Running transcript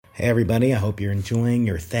Hey everybody, I hope you're enjoying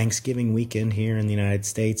your Thanksgiving weekend here in the United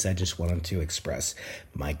States. I just wanted to express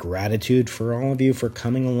my gratitude for all of you for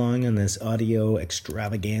coming along on this audio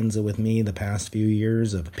extravaganza with me the past few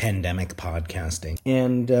years of pandemic podcasting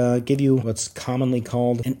and give you what's commonly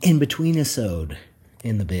called an in-between-isode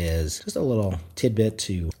in the biz. Just a little tidbit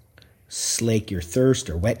to slake your thirst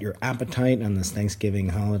or whet your appetite on this Thanksgiving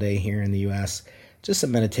holiday here in the U.S. Just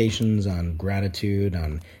some meditations on gratitude,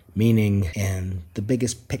 on meaning, and the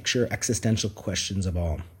biggest picture existential questions of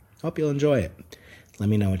all. Hope you'll enjoy it. Let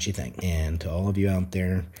me know what you think. And to all of you out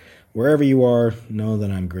there, wherever you are, know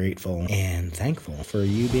that I'm grateful and thankful for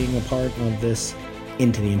you being a part of this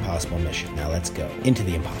Into the Impossible mission. Now let's go into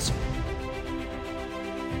the impossible.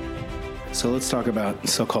 So let's talk about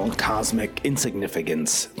so-called cosmic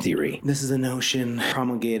insignificance theory. This is a notion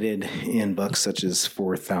promulgated in books such as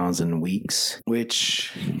 4,000 Weeks,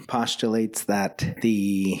 which postulates that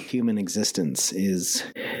the human existence is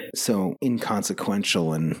so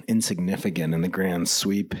inconsequential and insignificant in the grand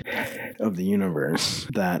sweep of the universe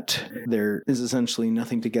that there is essentially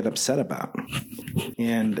nothing to get upset about.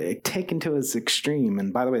 And taken to its extreme,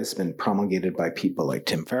 and by the way, it's been promulgated by people like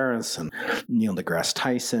Tim Ferriss and Neil deGrasse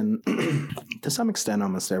Tyson, to some extent,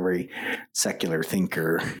 almost every secular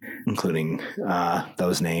thinker, including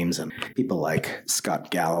those names, and people like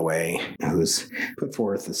Scott Galloway, who's put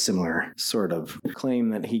forth a similar sort of claim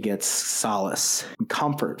that he gets solace and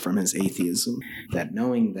comfort from his atheism, that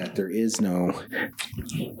knowing that there is no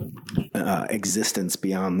existence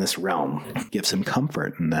beyond this realm gives him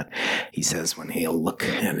comfort, and that he says when he'll look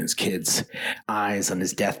at his kid's eyes on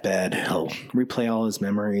his deathbed, he'll replay all his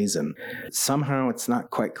memories, and somehow it's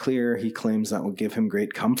not quite clear. He claims that will give him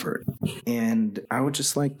great comfort. And I would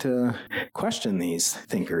just like to question these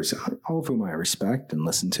thinkers, all of whom I respect and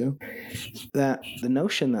listen to, that the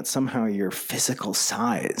notion that somehow your physical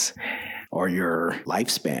size or your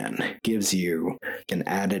lifespan gives you an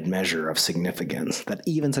added measure of significance, that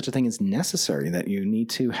even such a thing is necessary, that you need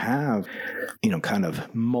to have, kind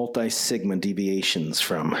of multi-sigma deviations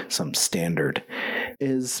from some standard,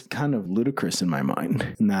 is kind of ludicrous in my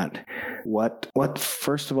mind. And that what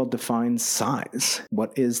first of all defines size?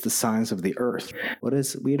 What is the size of the earth?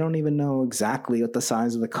 We don't even know exactly what the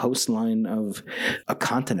size of the coastline of a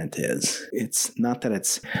continent is. It's not that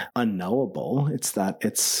it's unknowable, it's that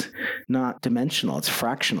it's not dimensional, it's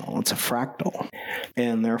fractional, it's a fractal.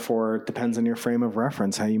 And therefore it depends on your frame of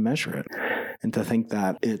reference how you measure it. And to think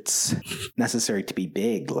that it's necessary to be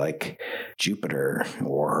big like Jupiter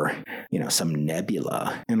or, some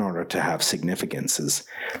nebula in order to have significance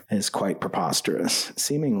is quite preposterous.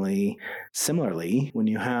 Seemingly, similarly, when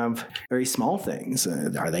you have very small things,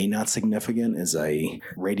 are they not significant? Is a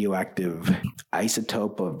radioactive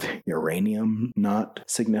isotope of uranium not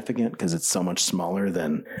significant because it's so much smaller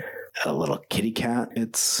than a little kitty cat?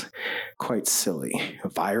 It's quite silly. A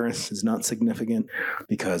virus is not significant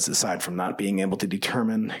because aside from not being able to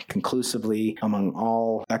determine conclusively among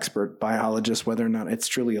all expert biologists whether or not it's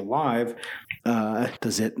truly alive,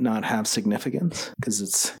 does it not have significance? Because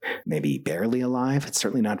it's maybe barely alive. It's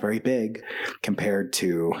certainly not very big compared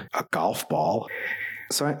to a golf ball.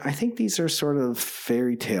 So I think these are sort of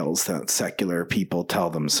fairy tales that secular people tell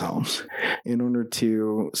themselves in order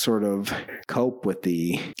to sort of cope with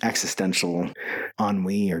the existential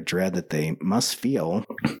ennui or dread that they must feel,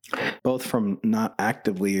 both from not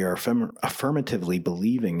actively or affirmatively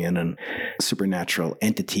believing in a supernatural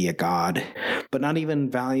entity, a god, but not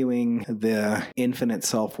even valuing the infinite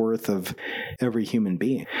self-worth of every human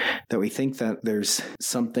being. That we think that there's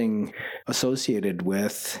something associated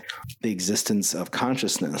with the existence of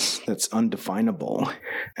consciousness that's undefinable,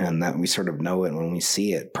 and that we sort of know it when we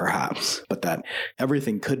see it, perhaps, but that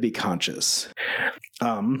everything could be conscious.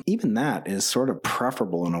 Even that is sort of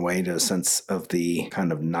preferable in a way to a sense of the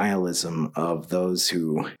kind of nihilism of those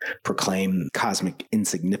who proclaim cosmic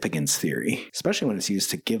insignificance theory, especially when it's used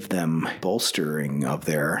to give them bolstering of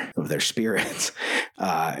their spirits.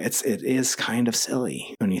 It is kind of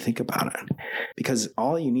silly when you think about it, because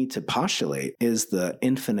all you need to postulate is the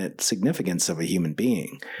infinite significance of a human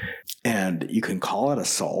being. And you can call it a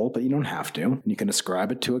soul, but you don't have to. You can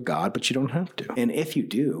ascribe it to a god, but you don't have to. And if you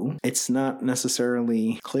do, it's not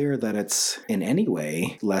necessarily clear that it's in any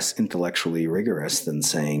way less intellectually rigorous than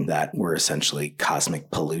saying that we're essentially cosmic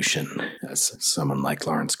pollution, as someone like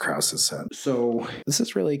Lawrence Krauss has said. So this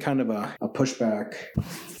is really kind of a pushback,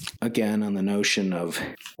 again, on the notion of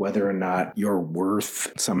whether or not your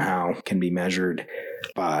worth somehow can be measured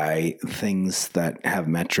by things that have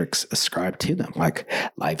metrics ascribed to them, like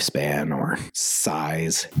lifespan or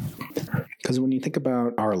size. Because when you think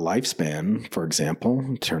about our lifespan, for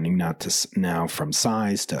example, turning now from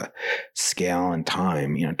size to scale and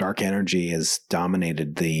time, dark energy has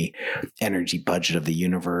dominated the energy budget of the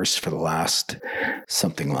universe for the last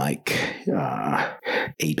something like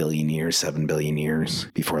 8 billion years, 7 billion years.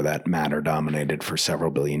 Before that, matter dominated for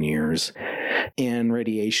several billion years, and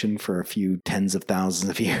radiation for a few tens of thousands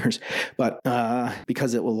of years. But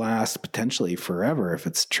because it will last potentially forever if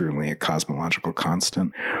it's truly a cosmological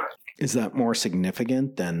constant. Is that more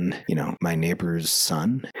significant than, my neighbor's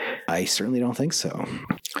son? I certainly don't think so.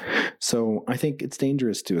 So I think it's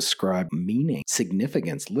dangerous to ascribe meaning,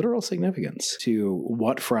 significance, literal significance, to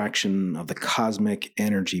what fraction of the cosmic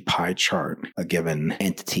energy pie chart a given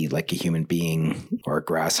entity like a human being or a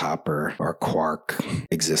grasshopper or a quark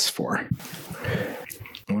exists for.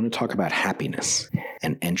 I want to talk about happiness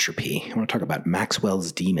and entropy. I want to talk about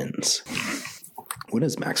Maxwell's demons. What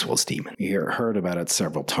is Maxwell's demon? You heard about it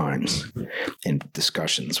several times in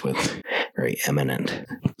discussions with very eminent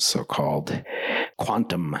so-called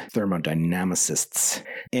quantum thermodynamicists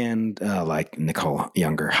and like Nicole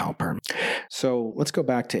Younger-Halpern. So let's go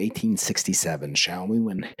back to 1867, shall we,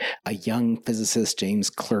 when a young physicist, James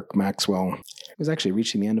Clerk Maxwell, was actually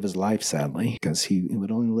reaching the end of his life, sadly, because he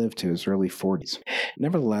would only live to his early 40s.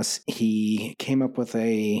 Nevertheless, he came up with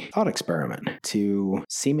a thought experiment to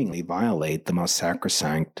seemingly violate the most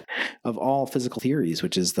sacrosanct of all physical theories,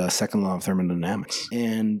 which is the second law of thermodynamics.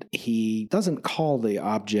 And he doesn't call the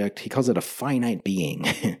object, he calls it a finite being,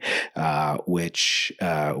 which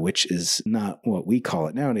is not what we call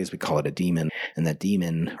it nowadays. We call it a demon. And that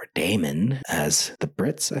demon, or daemon, as the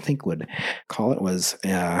Brits, I think, would call it,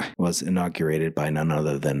 was inaugurated by none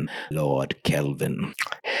other than Lord Kelvin.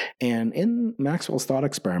 And in Maxwell's thought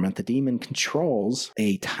experiment, the demon controls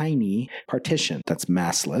a tiny partition that's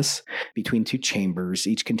massless between two chambers,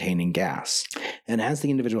 each containing gas. And as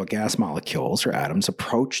the individual gas molecules or atoms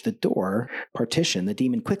approach the door partition, the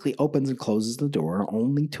demon quickly opens and closes the door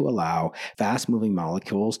only to allow fast-moving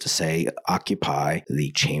molecules to, say, occupy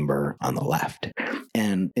the chamber on the left.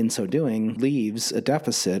 And in so doing, leaves a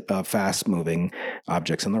deficit of fast-moving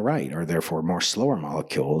objects on the right, or therefore more slower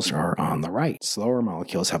molecules are on the right. Slower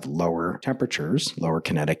molecules have lower temperatures, lower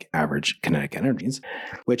average kinetic energies,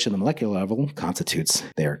 which at the molecular level constitutes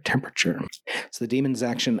their temperature. So the demon's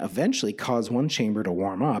action eventually caused one chamber to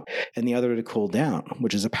warm up and the other to cool down,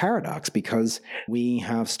 which is a paradox because we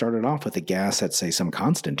have started off with a gas at, say, some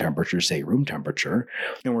constant temperature, say room temperature,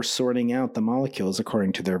 and we're sorting out the molecules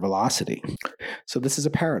according to their velocity. So this is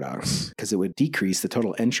a paradox because it would decrease the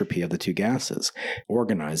total entropy of the two gases,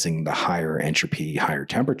 organizing the higher entropy, higher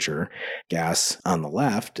temperature gas on the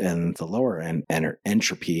left and the lower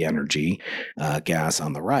entropy energy gas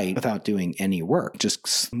on the right without doing any work.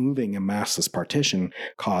 Just moving a massless partition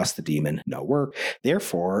costs the demon no work.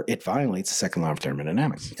 Therefore, it violates the second law of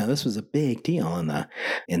thermodynamics. Now, this was a big deal in the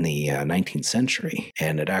 19th century,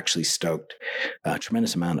 and it actually stoked a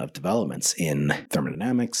tremendous amount of developments in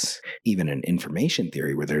thermodynamics, even in information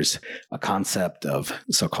theory, where there's a concept of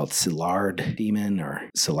so-called Szilard demon or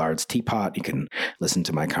Szillard's teapot. You can listen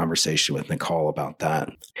to my conversation with Nicole about that.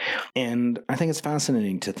 And I think it's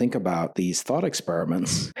fascinating to think about these thought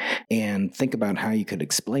experiments and think about how you could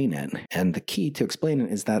explain it. And the key to explain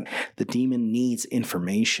it is that the demon needs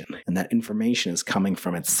information, and that information is coming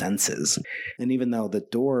from its senses. And even though the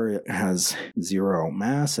door has zero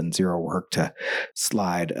mass and zero work to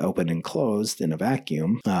slide open and closed in a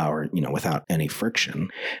vacuum, or without any friction,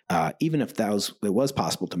 even if it was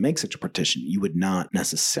possible to make such a partition, you would not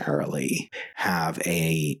necessarily have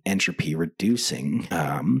a entropy reducing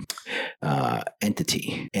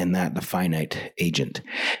entity, and that the finite agent.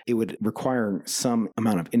 It would require some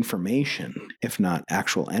amount of information, if not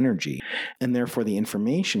actual energy, and therefore the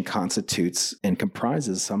information constitutes and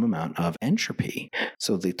comprises some amount of entropy.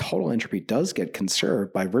 So the total entropy does get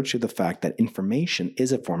conserved by virtue of the fact that information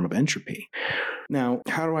is a form of entropy. Now,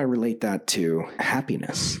 how do I relate that to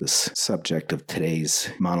happiness? This subject of today's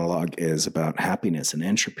monologue is about happiness and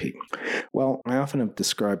entropy. Well, I often have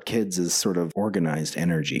described kids as sort of organized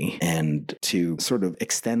energy, and to sort of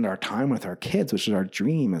extend our time with our kids, which is our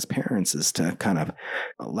dream as parents, is to kind of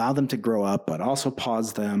allow them to grow up, but also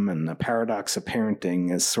pause them. And the paradox of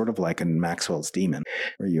parenting is sort of like in Maxwell's demon,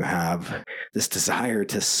 where you have this desire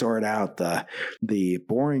to sort out the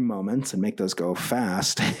boring moments and make those go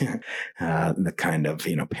fast, the kind of,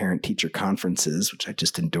 parent-teacher conferences, which I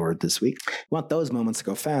just endured this week. You want those moments to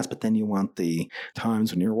go fast, but then you want the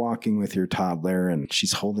times when you're walking with your toddler and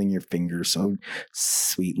she's holding your finger so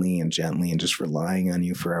sweetly and gently and just relying on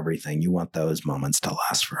you for everything. You want those moments to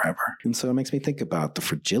last forever. And so it makes me think about the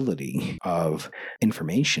fragility of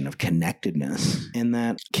information, of connectedness, and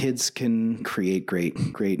that kids can create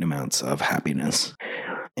great amounts of happiness.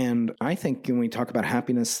 And I think when we talk about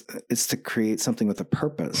happiness, it's to create something with a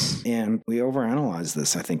purpose. And we overanalyze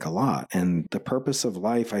this, I think, a lot. And the purpose of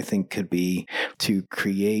life, I think, could be to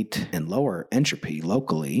create and lower entropy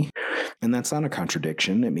locally. And that's not a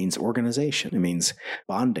contradiction. It means organization. It means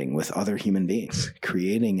bonding with other human beings,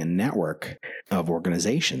 creating a network of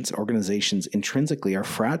organizations. Organizations intrinsically are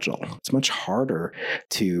fragile. It's much harder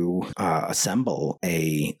to assemble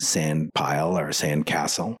a sand pile or a sand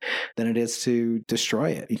castle than it is to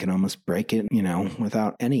destroy it. You can almost break it,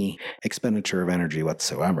 without any expenditure of energy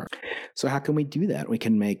whatsoever. So how can we do that? We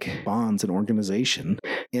can make bonds and organization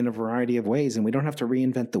in a variety of ways, and we don't have to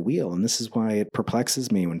reinvent the wheel. And this is why it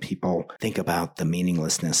perplexes me when people think about the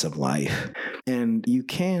meaninglessness of life. And you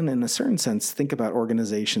can, in a certain sense, think about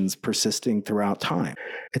organizations persisting throughout time.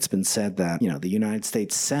 It's been said that, the United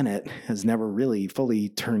States Senate has never really fully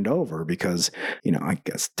turned over because, I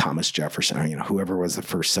guess Thomas Jefferson, or, whoever was the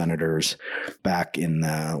first senators back in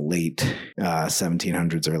the late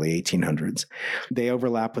 1700s, early 1800s, they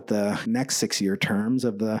overlap with the next 6-year terms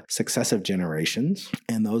of the successive generations,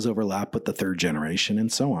 and those overlap with the third generation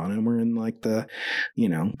and so on. And we're in like the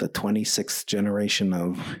 26th generation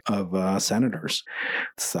of senators.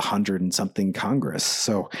 It's the 100 and something Congress.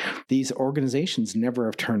 So these organizations never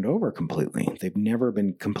have turned over completely. They've never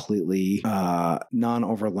been completely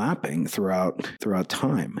non-overlapping throughout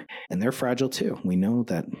time. And they're fragile too. We know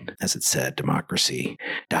that, as it said, democracy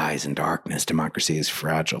dies in darkness. Democracy is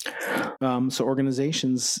fragile. So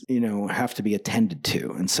organizations, have to be attended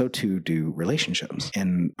to, and so too do relationships.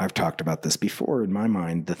 And I've talked about this before. In my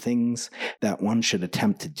mind, the things that one should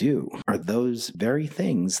attempt to do are those very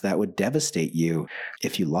things that would devastate you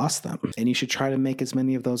if you lost them. And you should try to make as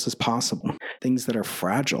many of those as possible. Things that are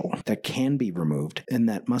fragile, that can be removed, and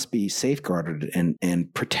that must be safeguarded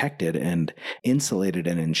and protected and insulated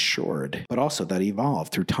and ensured, but also that evolve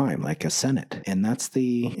through time, like a Senate. And that's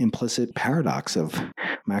the implicit paradox of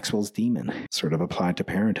Maxwell's demon, sort of applied to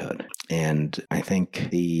parenthood. And I think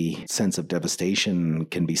the sense of devastation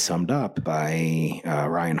can be summed up by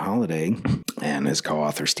Ryan Holiday and his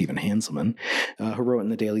co-author Stephen Hanselman, who wrote in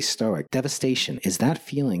the Daily Stoic, devastation is that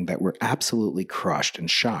feeling that we're absolutely crushed and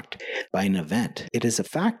shocked by an event. It is a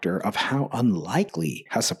factor of how unlikely,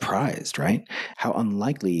 how surprised, right? How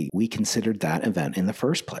unlikely we considered that event in the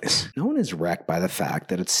first place. No one is wrecked by the fact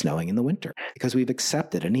that it's snowing in the winter because we've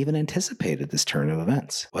accepted and even anticipated this turn of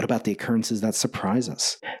events. What about the occurrences that surprise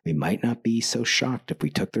us? We might not be so shocked if we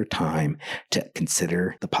took their time to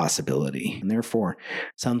consider the possibility. And therefore,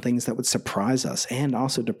 some things that would surprise us and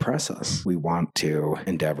also depress us, we want to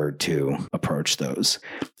endeavor to approach those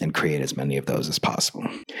and create as many of those as possible.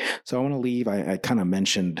 So I want to leave, I kind of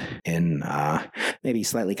mentioned in maybe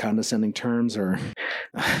slightly condescending terms or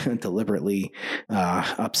deliberately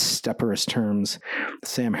obstreperous terms,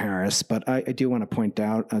 Sam Harris, but I do want to point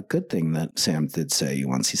out a good thing that Sam did say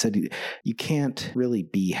once. He said, you can't really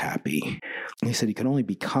be happy. He said, you can only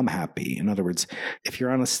become happy. In other words, if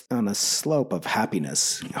you're on a slope of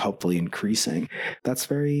happiness, hopefully increasing, that's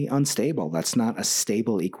very unstable. That's not a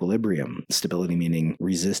stable equilibrium. Stability meaning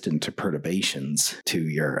resistant to perturbations to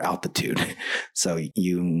your altitude. So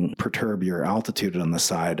you perturb your altitude on the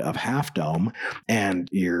side of Half Dome, and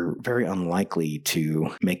you're very unlikely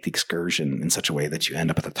to make the excursion in such a way that you end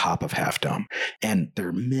up at the top of Half Dome. And there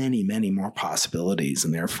are many, many more possibilities,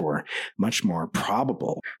 and therefore much more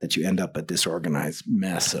probable that you end up a disorganized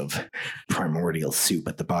mess of primordial soup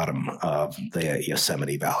at the bottom of the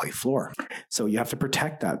Yosemite Valley floor. So you have to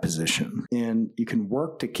protect that position, and you can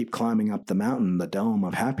work to keep climbing up the mountain, the dome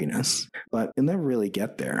of happiness, but you'll never really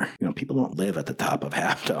get there. People don't live at the top of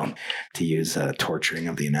Half Dome, to use a torturing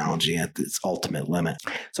of the analogy, at its ultimate limit.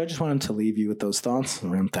 So I just wanted to leave you with those thoughts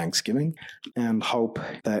around Thanksgiving and hope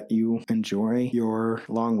that you enjoy your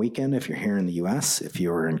long weekend. If you're here in the US, if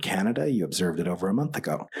you're in Canada, you observed it over a month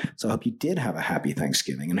ago. So I hope you did have a happy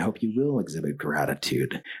Thanksgiving, and I hope you will exhibit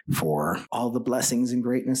gratitude for all the blessings and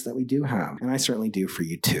greatness that we do have. And I certainly do for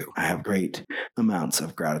you too. I have great amounts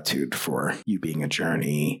of gratitude for you being a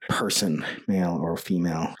journey person, male or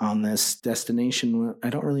female, on this destination. I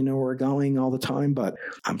don't really know where we're going all the time, but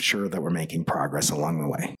I'm sure that we're making progress along the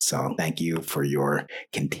way. So thank you for your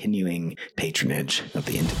continuing patronage of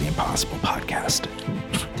the Into the Impossible podcast.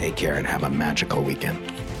 Take care and have a magical weekend.